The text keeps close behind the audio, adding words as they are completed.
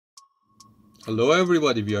Hello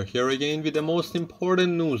everybody, we are here again with the most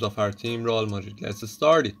important news of our team Real Madrid. Let's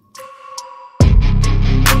start it.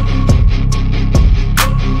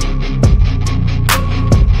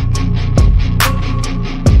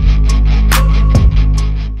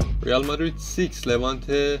 Real Madrid 6,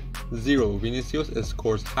 Levante 0. Vinicius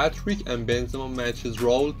scores hat-trick and Benzema matches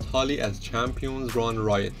Raul tally as champions run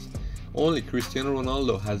riot. Only Cristiano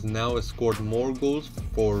Ronaldo has now scored more goals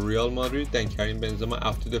for Real Madrid than Karim Benzema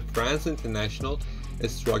after the France international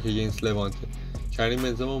struck against Levante. Karim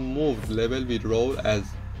Benzema moved level with Raul as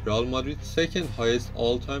Real Madrid's second highest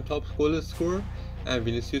all-time top goal scorer, and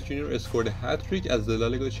Vinicius Jr. scored a hat-trick as the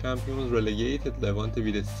LaLiga champions relegated Levante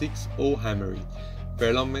with a 6-0 hammering.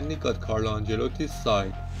 Ferland Mendy got Carlo Ancelotti's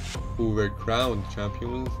side, who were crowned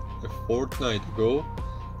champions a fortnight ago,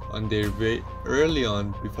 on their way early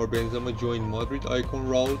on before Benzema joined Madrid icon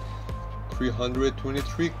Raul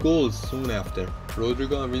 323 goals soon after.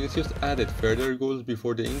 Rodrigo and Vinicius added further goals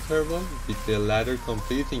before the interval, with the latter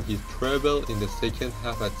completing his treble in the second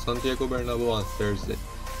half at Santiago Bernabeu on Thursday.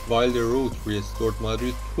 While the route restored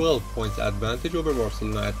Madrid's 12 points advantage over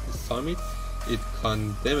Barcelona at the summit, it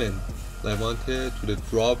condemned Levante to the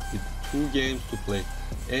drop with 2 games to play.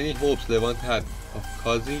 Any hopes Levante had of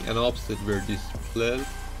causing an upset were dispelled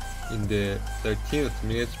in the 13th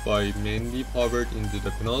minute by Mendy powered into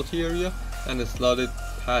the penalty area and slotted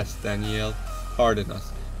past Daniel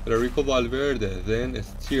Cardenas. Federico Valverde then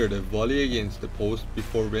steered a volley against the post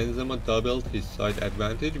before Benzema doubled his side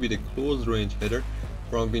advantage with a close-range header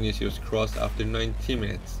from Vinicius' cross after 90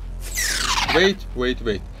 minutes. Wait.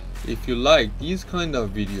 If you like these kind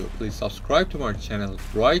of video, please subscribe to my channel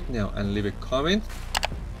right now and leave a comment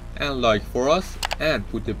and like for us, and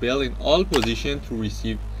put the bell in all position to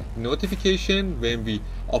receive notification when we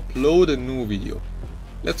upload a new video.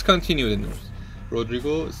 Let's continue the news.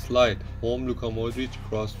 Rodrigo slid home Luka Modric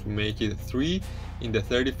cross to make it 3 in the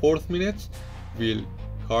 34th minute, while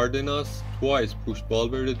Cardenas twice pushed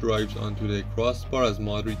Valverde drives onto the crossbar as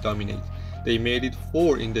Madrid dominated. They made it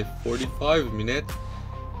 4 in the 45th minute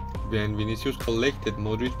when Vinicius collected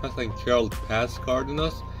Modric pass and curled past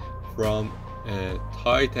Cardenas from a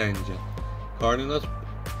tight angle. Cardenas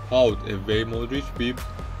pawed away Modric whipped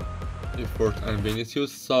effort, and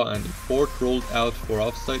Vinicius saw an effort rolled out for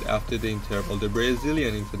offside after the interval. The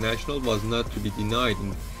Brazilian international was not to be denied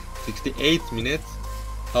in 68 minutes,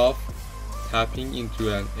 tough tapping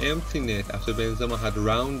into an empty net after Benzema had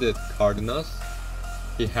rounded Cardenas.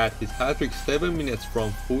 He had his hat-trick 7 minutes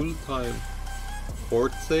from full-time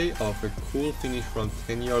courtesy of a cool finish from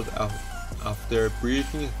 10 yards out after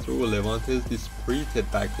breaking through Levante's dispirited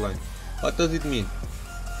backline. What does it mean?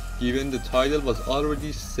 Given the title was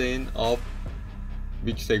already sent up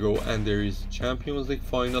weeks ago and there is Champions League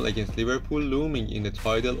final against Liverpool looming in the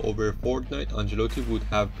title over a fortnight, Ancelotti would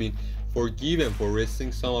have been forgiven for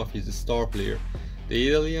resting some of his star players. The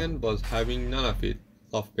Italian was having none of it.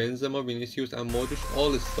 Of Benzema, Vinicius and Modric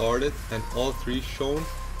all started, and all three shone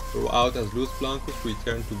throughout as Los Blancos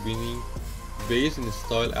returned to winning ways in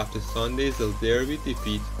style after Sunday's El Derby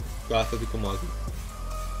defeat to Atletico Madrid.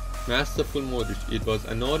 Masterful Modric. It was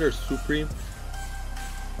another supreme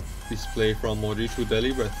display from Modric, who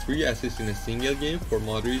delivered 3 assists in a single game for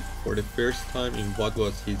Madrid for the first time in what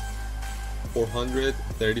was his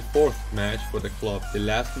 434th match for the club. The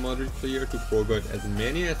last Madrid player to provide as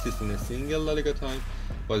many assists in a single La Liga time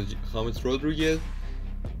was James Rodriguez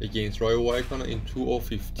against Rayo Vallecano in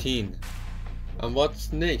 2015. And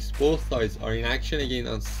what's next? Both sides are in action again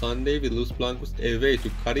on Sunday with Los Blancos away to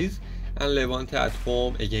Cadiz and Levante at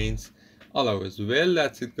home against Alaves. Well,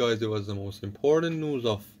 that's it guys, it was the most important news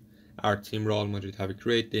of our team Real Madrid. Have a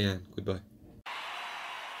great day and goodbye.